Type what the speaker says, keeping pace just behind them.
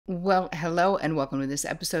Well, hello and welcome to this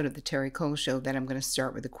episode of the Terri Show that I'm going to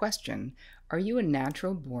start with a question. Are you a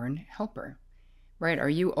natural born helper? Right? Are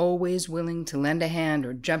you always willing to lend a hand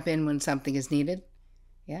or jump in when something is needed?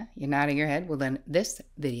 Yeah, you're nodding your head. Well, then this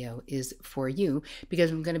video is for you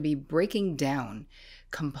because I'm going to be breaking down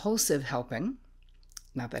compulsive helping,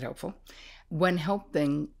 not that helpful, when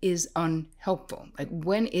helping is unhelpful. Like,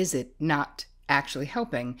 when is it not actually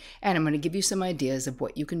helping? And I'm going to give you some ideas of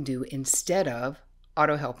what you can do instead of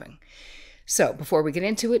auto-helping. So before we get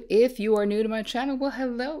into it, if you are new to my channel, well,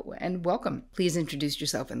 hello and welcome. Please introduce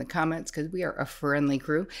yourself in the comments because we are a friendly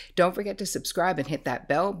crew. Don't forget to subscribe and hit that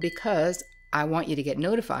bell because I want you to get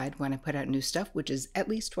notified when I put out new stuff, which is at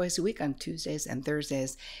least twice a week on Tuesdays and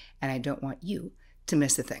Thursdays, and I don't want you to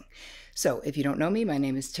miss a thing. So if you don't know me, my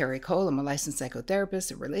name is Terri Cole. I'm a licensed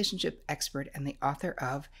psychotherapist, a relationship expert, and the author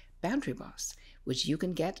of Boundary Boss, which you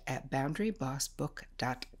can get at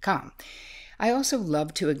boundarybossbook.com. I also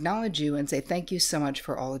love to acknowledge you and say thank you so much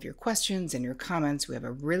for all of your questions and your comments. We have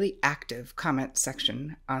a really active comment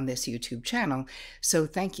section on this YouTube channel, so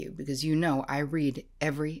thank you, because you know I read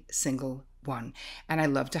every single one, and I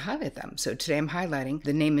love to highlight them. So today I'm highlighting,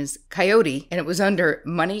 the name is Coyote, and it was under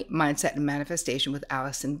Money, Mindset, and Manifestation with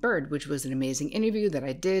Allison Bird, which was an amazing interview that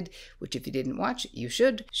I did, which if you didn't watch, you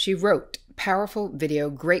should. She wrote, powerful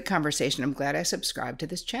video, great conversation. I'm glad I subscribed to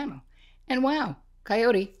this channel. And wow,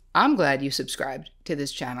 Coyote, I'm glad you subscribed to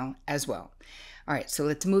this channel as well. All right, so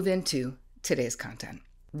let's move into today's content.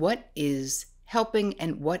 What is helping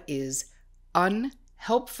and what is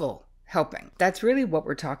unhelpful helping? That's really what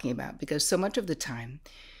we're talking about, because so much of the time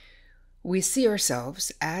we see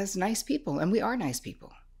ourselves as nice people, and we are nice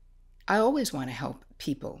people. I always want to help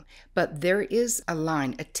people, but there is a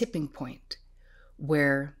line, a tipping point,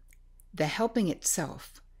 where the helping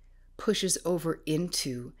itself pushes over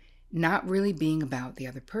into not really being about the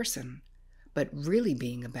other person, but really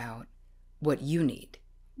being about what you need,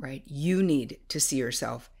 right? You need to see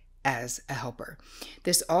yourself as a helper.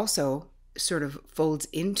 This also sort of folds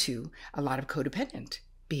into a lot of codependent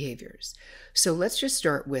behaviors. So let's just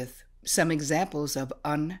start with some examples of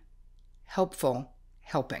unhelpful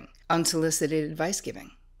helping. Unsolicited advice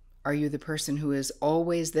giving. Are you the person who is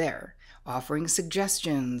always there, offering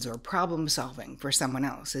suggestions or problem solving for someone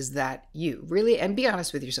else? Is that you? Really? And be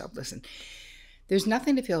honest with yourself. Listen, there's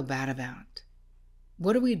nothing to feel bad about.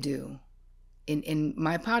 What do we do? In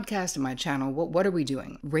my podcast and my channel, what are we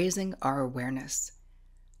doing? Raising our awareness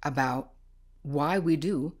about why we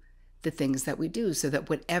do the things that we do, so that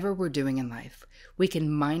whatever we're doing in life, we can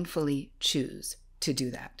mindfully choose to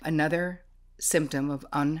do that. Another symptom of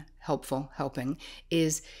unhelpful helping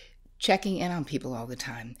is checking in on people all the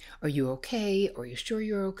time. Are you okay? Are you sure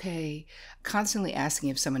you're okay? Constantly asking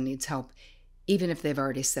if someone needs help, even if they've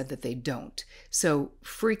already said that they don't. So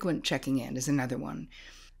frequent checking in is another one.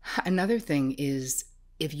 Another thing is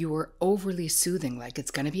if you are overly soothing, like it's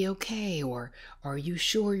going to be okay, or are you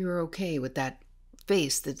sure you're okay, with that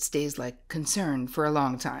face that stays like concern for a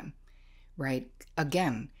long time, right?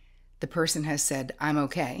 Again, the person has said, I'm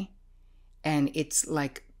okay, and it's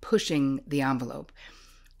like pushing the envelope.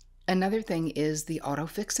 Another thing is the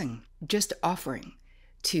auto-fixing, just offering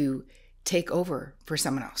to take over for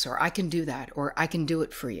someone else, or I can do that, or I can do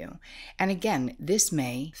it for you. And again, this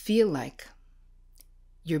may feel like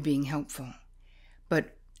you're being helpful,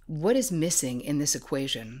 but what is missing in this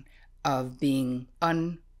equation of being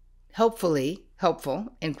unhelpfully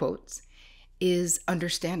helpful, in quotes, is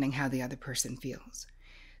understanding how the other person feels.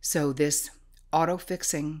 So this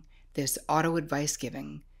auto-fixing, this auto-advice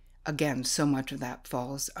giving, again, so much of that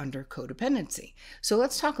falls under codependency. So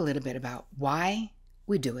let's talk a little bit about why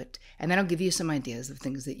we do it, and then I'll give you some ideas of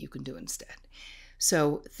things that you can do instead.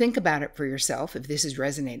 So think about it for yourself if this is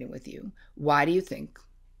resonating with you. Why do you think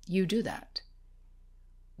you do that?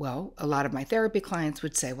 Well, a lot of my therapy clients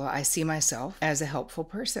would say, well, I see myself as a helpful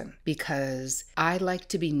person because I like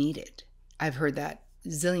to be needed. I've heard that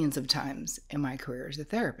zillions of times in my career as a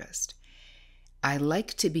therapist. I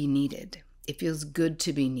like to be needed. It feels good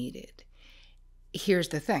to be needed. Here's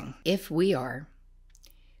the thing. If we are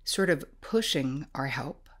sort of pushing our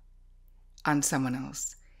help on someone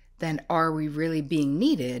else, then are we really being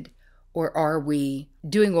needed, or are we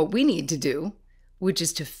doing what we need to do, which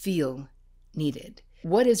is to feel needed?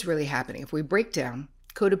 What is really happening? If we break down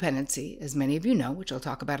codependency, as many of you know, which I'll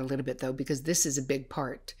talk about a little bit though, because this is a big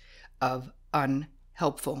part of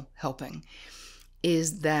unhelpful helping,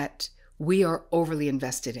 is that we are overly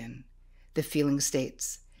invested in the feeling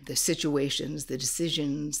states, the situations, the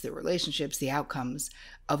decisions, the relationships, the outcomes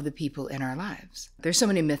of the people in our lives. There's so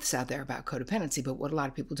many myths out there about codependency, but what a lot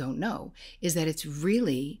of people don't know is that it's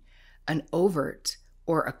really an overt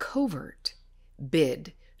or a covert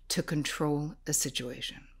bid to control a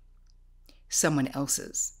situation, someone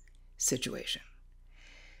else's situation.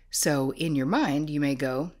 So in your mind, you may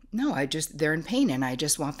go, no, they're in pain and I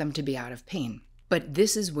just want them to be out of pain. But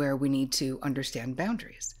this is where we need to understand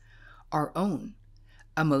boundaries, our own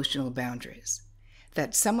emotional boundaries,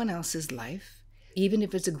 that someone else's life, even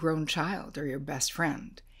if it's a grown child or your best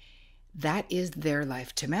friend, that is their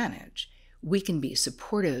life to manage. We can be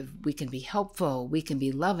supportive, we can be helpful, we can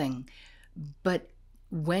be loving, but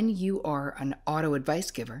when you are an auto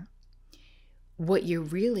advice giver, what you're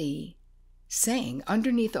really saying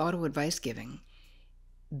underneath auto advice giving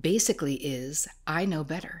basically is, I know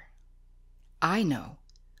better. I know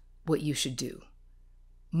what you should do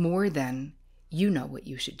more than you know what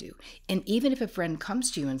you should do. And even if a friend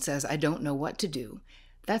comes to you and says, I don't know what to do,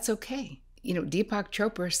 that's okay. Deepak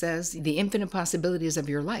Chopra says the infinite possibilities of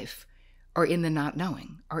your life are in the not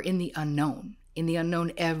knowing, are in the unknown. In the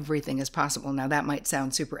unknown, everything is possible. Now, that might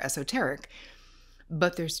sound super esoteric,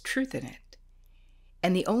 but there's truth in it.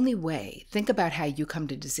 And the only way, think about how you come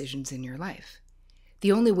to decisions in your life.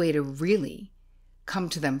 The only way to really come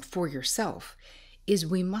to them for yourself is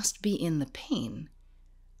we must be in the pain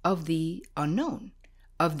of the unknown,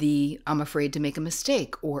 of the I'm afraid to make a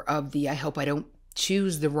mistake, or of the I hope I don't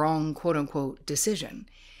choose the wrong quote unquote decision.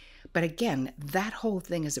 But again, that whole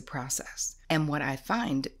thing is a process. And what I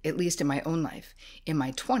find, at least in my own life, in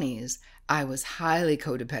my 20s, I was highly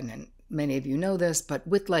codependent. Many of you know this, but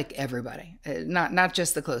with like everybody, not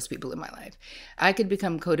just the close people in my life. I could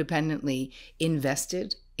become codependently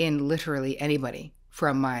invested in literally anybody,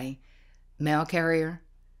 from my mail carrier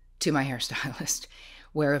to my hairstylist,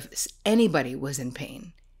 where if anybody was in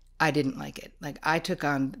pain, I didn't like it. Like, I took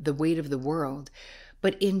on the weight of the world,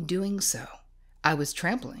 but in doing so, I was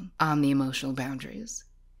trampling on the emotional boundaries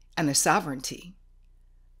and the sovereignty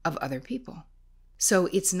of other people. So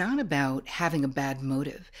it's not about having a bad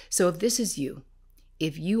motive. So if this is you,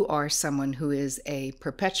 if you are someone who is a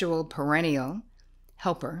perpetual, perennial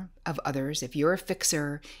helper of others, if you're a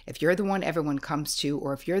fixer, if you're the one everyone comes to,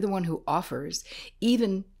 or if you're the one who offers,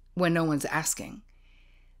 even when no one's asking,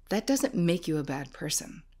 that doesn't make you a bad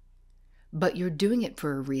person. But you're doing it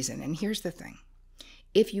for a reason. And here's the thing.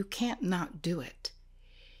 If you can't not do it,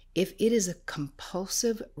 if it is a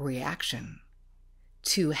compulsive reaction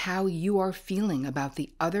to how you are feeling about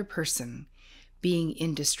the other person being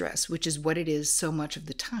in distress, which is what it is so much of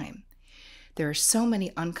the time, there are so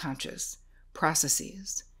many unconscious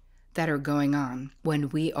processes that are going on when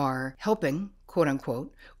we are helping, quote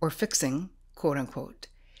unquote, or fixing, quote unquote,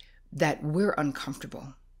 that we're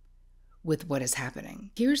uncomfortable with what is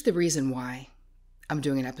happening. Here's the reason why I'm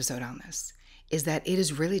doing an episode on this, is that it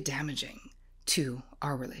is really damaging to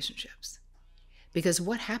our relationships. Because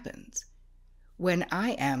what happens when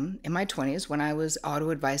I am in my 20s, when I was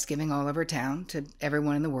auto advice giving all over town to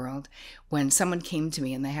everyone in the world, when someone came to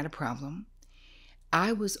me and they had a problem,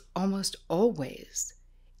 I was almost always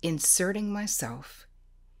inserting myself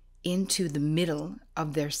into the middle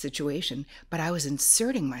of their situation, but I was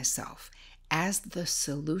inserting myself as the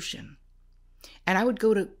solution. And I would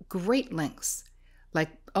go to great lengths, like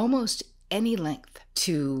almost any length,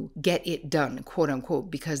 to get it done, quote unquote,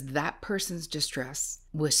 because that person's distress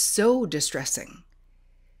was so distressing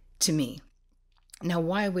to me. Now,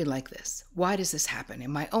 why are we like this? Why does this happen?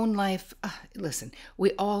 In my own life, listen,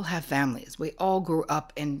 we all have families. We all grew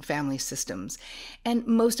up in family systems, and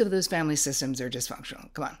most of those family systems are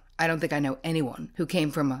dysfunctional. Come on. I don't think I know anyone who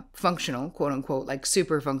came from a functional, quote unquote, like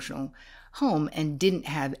super functional home and didn't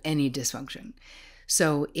have any dysfunction.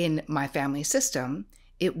 So in my family system,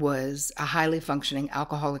 it was a highly functioning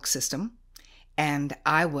alcoholic system, and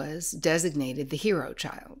I was designated the hero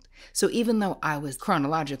child. So even though I was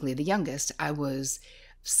chronologically the youngest, I was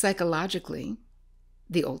psychologically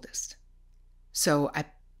the oldest. So I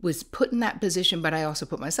was put in that position, but I also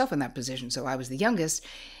put myself in that position. So I was the youngest,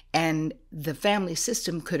 and the family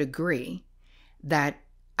system could agree that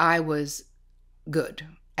I was good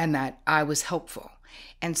and that I was helpful.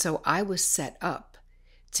 And so I was set up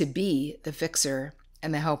to be the fixer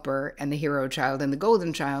and the helper and the hero child and the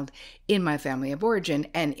golden child in my family of origin.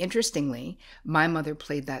 And interestingly, my mother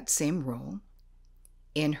played that same role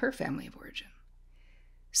in her family of origin.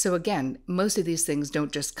 So again, most of these things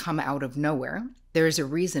don't just come out of nowhere. There is a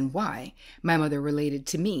reason why my mother related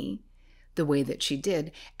to me the way that she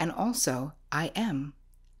did. And also, I am,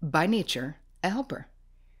 by nature, a helper,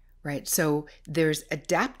 right? So there's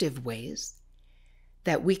adaptive ways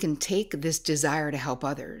that we can take this desire to help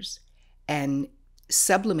others and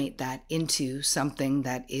sublimate that into something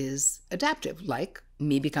that is adaptive, like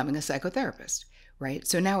me becoming a psychotherapist, right?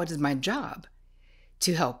 So now it is my job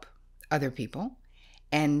to help other people,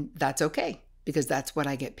 and that's okay. because that's what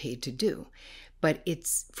I get paid to do. But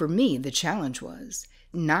for me, the challenge was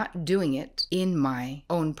not doing it in my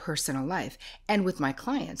own personal life. And with my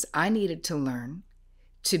clients, I needed to learn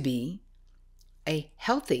to be a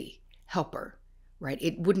healthy helper, right?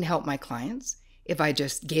 It wouldn't help my clients if I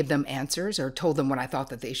just gave them answers or told them what I thought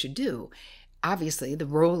that they should do. Obviously, the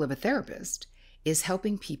role of a therapist is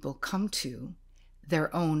helping people come to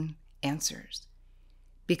their own answers,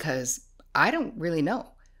 because I don't really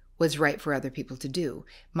know what's right for other people to do.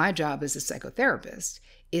 My job as a psychotherapist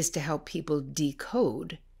is to help people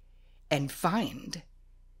decode and find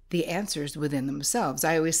the answers within themselves.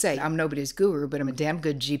 I always say I'm nobody's guru, but I'm a damn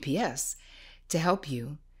good GPS to help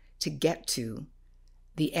you to get to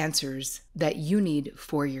the answers that you need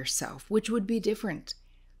for yourself, which would be different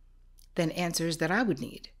than answers that I would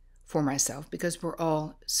need for myself, because we're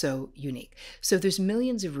all so unique. So there's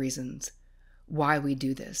millions of reasons why we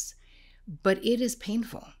do this, but it is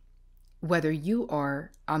painful. Whether you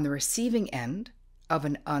are on the receiving end of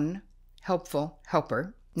an unhelpful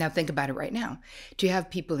helper, now think about it right now. Do you have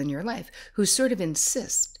people in your life who sort of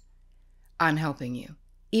insist on helping you,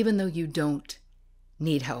 even though you don't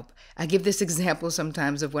need help? I give this example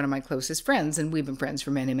sometimes of one of my closest friends, and we've been friends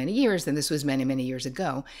for many, many years, and this was many, many years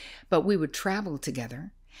ago, but we would travel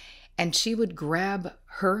together, and she would grab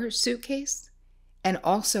her suitcase and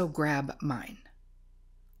also grab mine.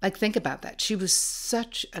 Like, think about that. She was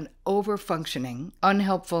such an over-functioning,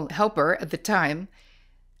 unhelpful helper at the time.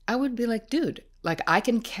 I would be like, dude, like, I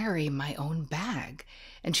can carry my own bag.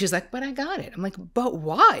 And she's like, but I got it. I'm like, but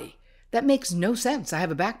why? That makes no sense. I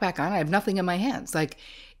have a backpack on. I have nothing in my hands. Like,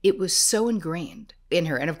 it was so ingrained in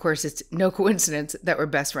her. And of course, it's no coincidence that we're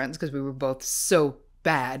best friends, because we were both so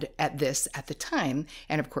bad at this at the time.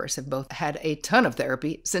 And of course, have both had a ton of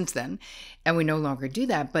therapy since then. And we no longer do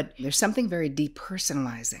that. But there's something very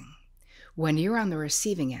depersonalizing when you're on the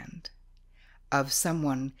receiving end of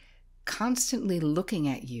someone constantly looking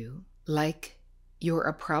at you like you're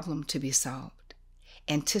a problem to be solved,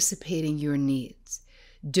 anticipating your needs,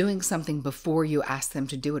 doing something before you ask them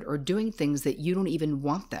to do it, or doing things that you don't even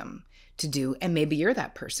want them to do. And maybe you're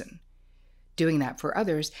that person doing that for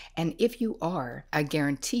others. And if you are, I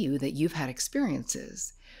guarantee you that you've had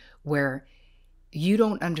experiences where you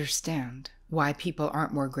don't understand why people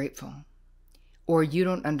aren't more grateful, or you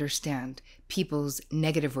don't understand people's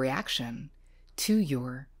negative reaction to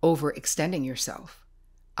your overextending yourself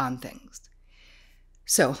on things.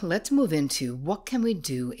 So let's move into what can we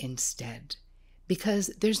do instead? Because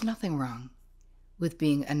there's nothing wrong with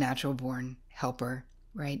being a natural born helper,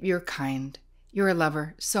 right? You're kind, you're a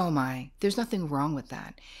lover, so am I. There's nothing wrong with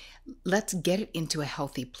that. Let's get it into a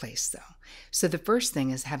healthy place, though. So the first thing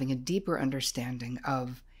is having a deeper understanding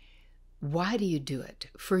of, why do you do it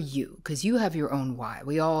for you? Because you have your own why.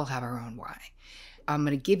 We all have our own why. I'm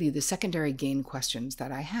going to give you the secondary gain questions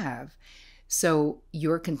that I have. So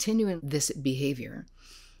you're continuing this behavior.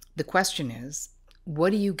 The question is,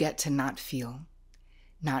 what do you get to not feel,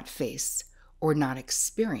 not face, or not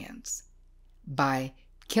experience by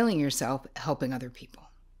killing yourself helping other people?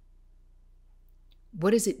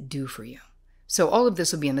 What does it do for you? So all of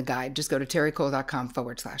this will be in the guide. Just go to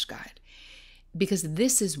terricole.com/guide, because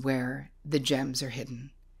this is where the gems are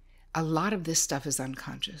hidden. A lot of this stuff is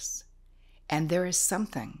unconscious, and there is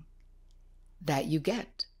something that you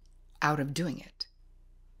get out of doing it.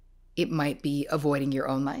 It might be avoiding your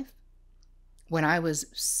own life. When I was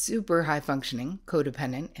super high functioning,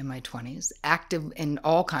 codependent in my 20s, active in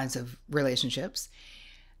all kinds of relationships,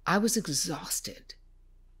 I was exhausted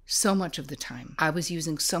so much of the time. I was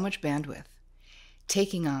using so much bandwidth,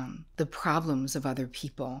 taking on the problems of other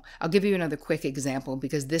people. I'll give you another quick example,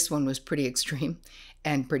 because this one was pretty extreme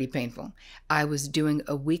and pretty painful. I was doing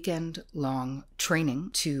a weekend-long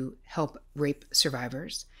training to help rape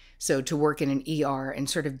survivors. So to work in an ER and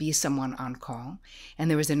sort of be someone on call.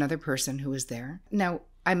 And there was another person who was there. Now,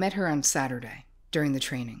 I met her on Saturday during the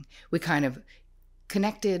training. We kind of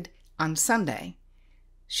connected on Sunday.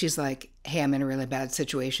 She's like, hey, I'm in a really bad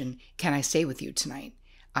situation. Can I stay with you tonight?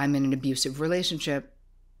 I'm in an abusive relationship,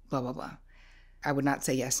 blah, blah, blah. I would not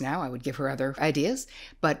say yes now. I would give her other ideas.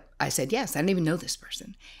 But I said yes. I didn't even know this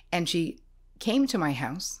person. And she came to my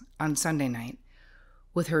house on Sunday night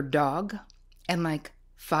with her dog and like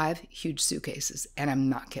 5 huge suitcases. And I'm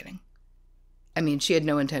not kidding. I mean, she had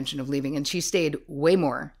no intention of leaving, and she stayed way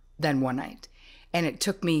more than one night. And it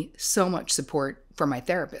took me so much support from my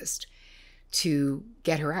therapist to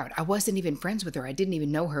get her out. I wasn't even friends with her. I didn't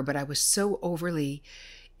even know her, but I was so overly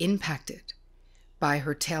impacted by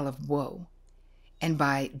her tale of woe and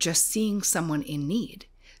by just seeing someone in need.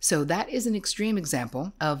 So that is an extreme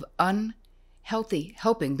example of unhealthy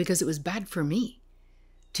helping, because it was bad for me.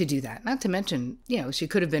 to do that. Not to mention, she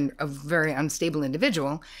could have been a very unstable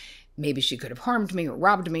individual. Maybe she could have harmed me or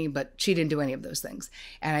robbed me, but she didn't do any of those things.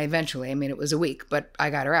 And it was a week, but I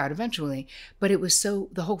got her out eventually. But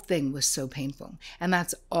the whole thing was so painful. And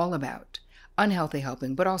that's all about unhealthy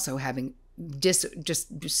helping, but also having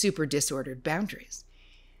just super disordered boundaries.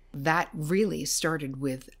 That really started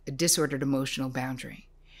with a disordered emotional boundary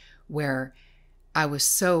where I was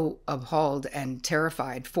so appalled and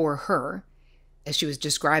terrified for her as she was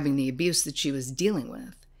describing the abuse that she was dealing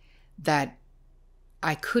with, that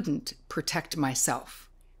I couldn't protect myself,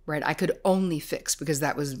 right? I could only fix because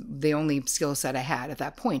that was the only skill set I had at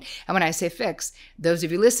that point. And when I say fix, those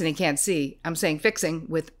of you listening can't see, I'm saying fixing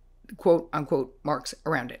with quote unquote marks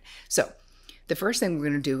around it. So the first thing we're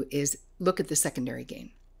going to do is look at the secondary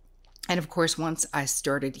gain. And of course, once I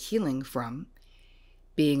started healing from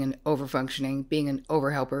being an overfunctioning, being an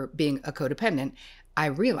overhelper, being a codependent, I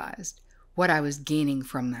realized what I was gaining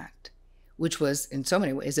from that, which was in so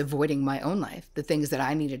many ways avoiding my own life, the things that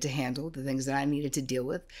I needed to handle, the things that I needed to deal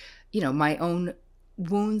with, my own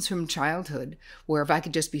wounds from childhood, where if I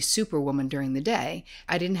could just be superwoman during the day,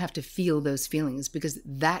 I didn't have to feel those feelings because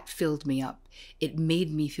that filled me up. It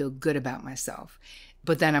made me feel good about myself.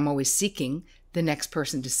 But then I'm always seeking the next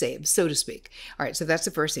person to save, so to speak. All right, so that's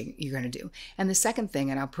the first thing you're going to do. And the second thing,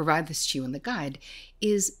 and I'll provide this to you in the guide,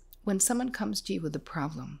 is when someone comes to you with a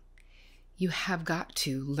problem, you have got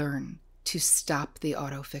to learn to stop the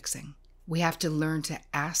auto-fixing. We have to learn to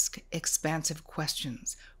ask expansive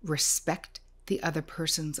questions, respect the other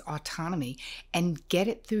person's autonomy, and get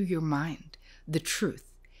it through your mind, the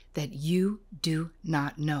truth that you do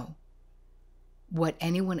not know what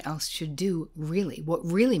anyone else should do really. What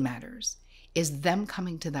really matters is them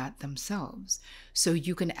coming to that themselves. So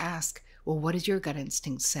you can ask, well, what does your gut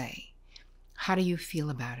instinct say? How do you feel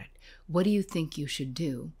about it? What do you think you should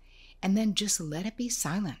do? And then just let it be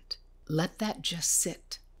silent. Let that just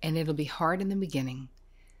sit. And it'll be hard in the beginning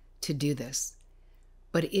to do this,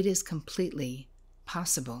 but it is completely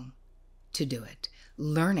possible to do it.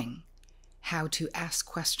 Learning how to ask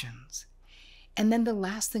questions. And then the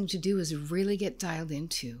last thing to do is really get dialed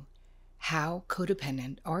into how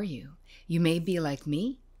codependent are you? You may be like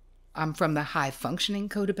me. I'm from the high functioning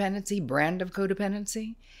codependency, brand of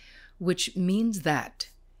codependency, which means that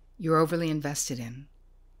you're overly invested in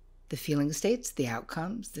the feeling states, the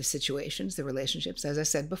outcomes, the situations, the relationships, as I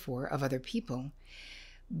said before, of other people.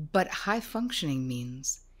 But high functioning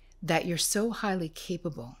means that you're so highly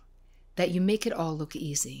capable that you make it all look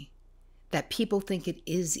easy, that people think it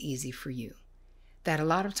is easy for you, that a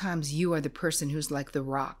lot of times you are the person who's like the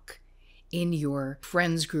rock in your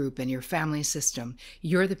friends group and your family system.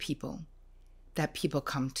 You're the people that people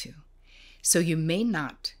come to. So you may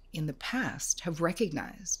not in the past have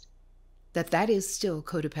recognized that is still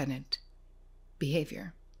codependent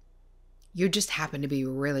behavior. You just happen to be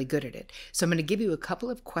really good at it. So I'm going to give you a couple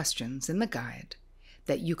of questions in the guide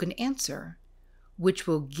that you can answer, which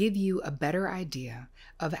will give you a better idea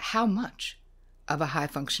of how much of a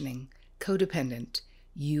high-functioning codependent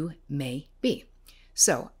you may be.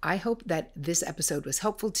 So I hope that this episode was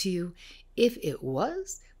helpful to you. If it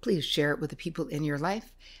was, please share it with the people in your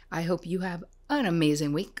life. I hope you have an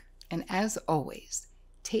amazing week. And as always,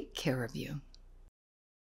 take care of you.